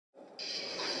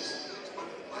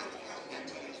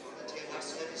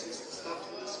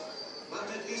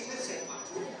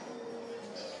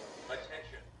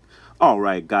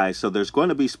Alright guys, so there's going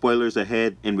to be spoilers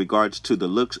ahead in regards to the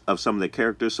looks of some of the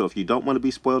characters, so if you don't want to be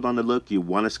spoiled on the look, you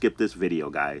want to skip this video,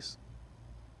 guys.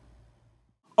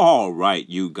 Alright,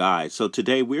 you guys, so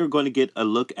today we're going to get a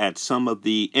look at some of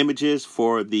the images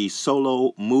for the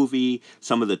Solo movie,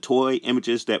 some of the toy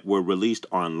images that were released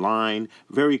online.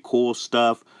 Very cool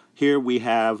stuff. Here we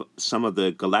have some of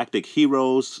the Galactic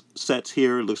Heroes sets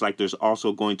here. Looks like there's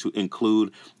also going to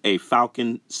include a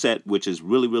Falcon set, which is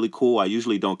really, really cool. I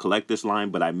usually don't collect this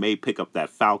line, but I may pick up that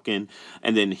Falcon.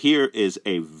 And then here is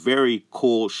a very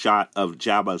cool shot of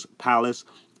Jabba's palace.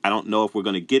 I don't know if we're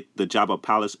going to get the Jabba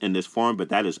Palace in this form, but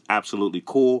that is absolutely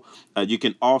cool. You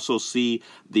can also see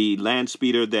the land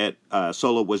speeder that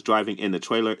Solo was driving in the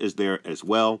trailer is there as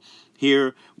well.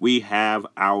 Here we have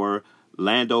our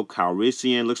Lando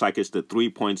Calrissian. Looks like it's the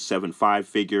 3.75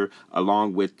 figure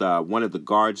along with one of the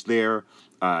guards there.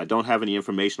 I don't have any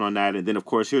information on that. And then, of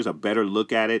course, here's a better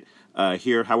look at it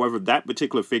here. However, that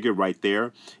particular figure right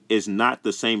there is not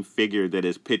the same figure that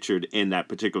is pictured in that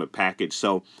particular package.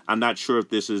 So I'm not sure if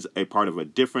this is a part of a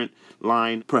different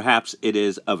line. Perhaps it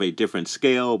is of a different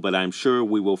scale, but I'm sure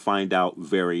we will find out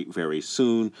very, very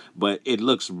soon. But it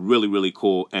looks really, really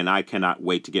cool, and I cannot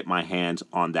wait to get my hands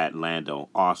on that Lando.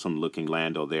 Awesome looking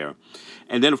Lando there.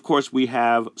 And then, of course, we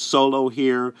have Solo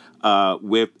here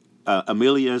with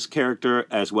Amelia's character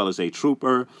as well as a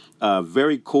trooper.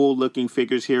 Very cool looking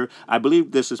figures here. I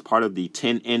believe this is part of the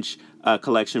 10-inch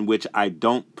collection, which I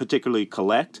don't particularly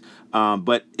collect,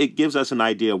 but it gives us an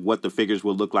idea of what the figures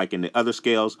will look like in the other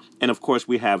scales. And of course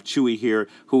we have Chewie here,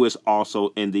 who is also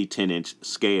in the 10-inch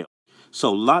scale.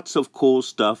 So lots of cool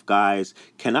stuff, guys.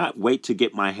 Cannot wait to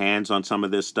get my hands on some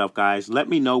of this stuff, guys. Let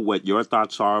me know what your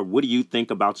thoughts are. What do you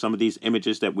think about some of these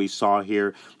images that we saw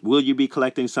here? Will you be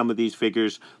collecting some of these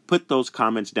figures? Put those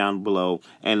comments down below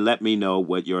and let me know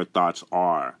what your thoughts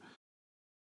are.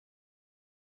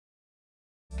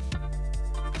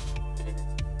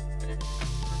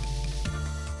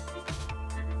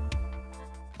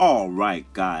 Alright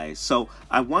guys, so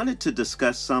I wanted to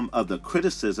discuss some of the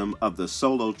criticism of the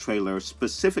Solo trailer,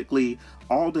 specifically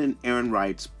Alden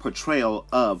Ehrenreich's portrayal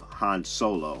of Han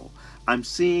Solo. I'm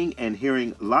seeing and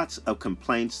hearing lots of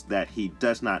complaints that he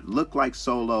does not look like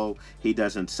Solo, he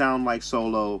doesn't sound like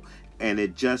Solo, and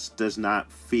it just does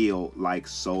not feel like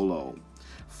Solo.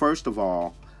 First of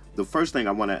all, the first thing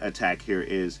I want to attack here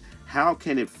is, how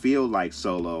can it feel like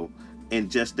Solo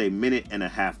in just a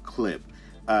 1.5-minute clip?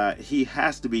 He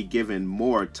has to be given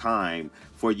more time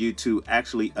for you to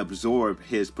actually absorb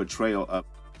his portrayal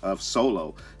of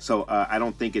Solo. So I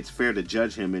don't think it's fair to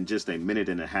judge him in just a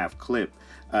 1.5-minute clip.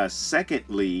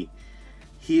 Secondly,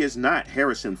 he is not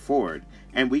Harrison Ford,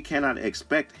 and we cannot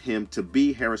expect him to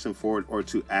be Harrison Ford or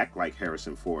to act like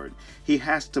Harrison Ford. He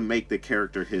has to make the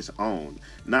character his own,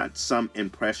 not some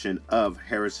impression of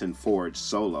Harrison Ford's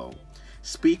Solo.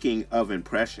 Speaking of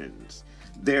impressions,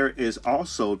 there is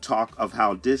also talk of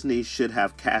how Disney should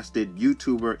have casted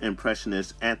YouTuber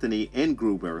impressionist Anthony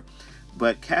Ingruber,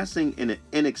 but casting an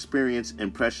inexperienced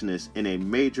impressionist in a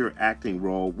major acting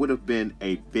role would have been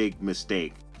a big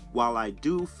mistake. While I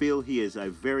do feel he is a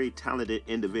very talented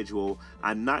individual,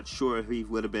 I'm not sure if he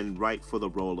would have been right for the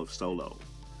role of Solo.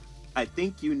 I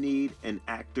think you need an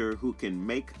actor who can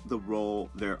make the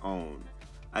role their own.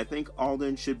 I think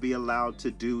Alden should be allowed to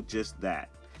do just that.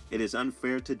 It is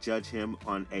unfair to judge him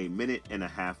on a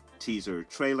 1.5-minute teaser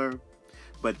trailer,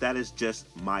 but that is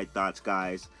just my thoughts,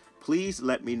 guys. Please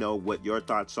let me know what your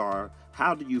thoughts are.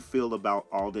 How do you feel about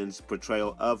Alden's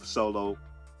portrayal of Solo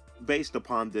based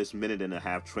upon this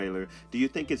 1.5-minute trailer? Do you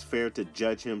think it's fair to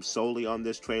judge him solely on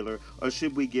this trailer, or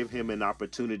should we give him an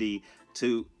opportunity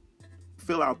to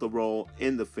fill out the role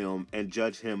in the film and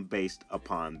judge him based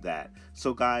upon that?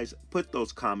 So guys, put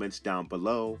those comments down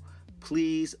below.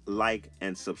 Please like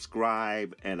and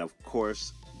subscribe, and of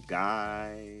course,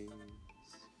 guys,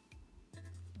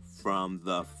 from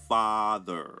the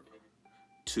Father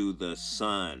to the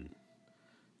Son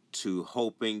to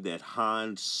hoping that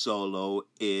Han Solo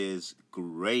is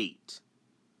great,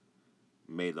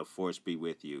 may the Force be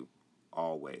with you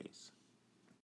always.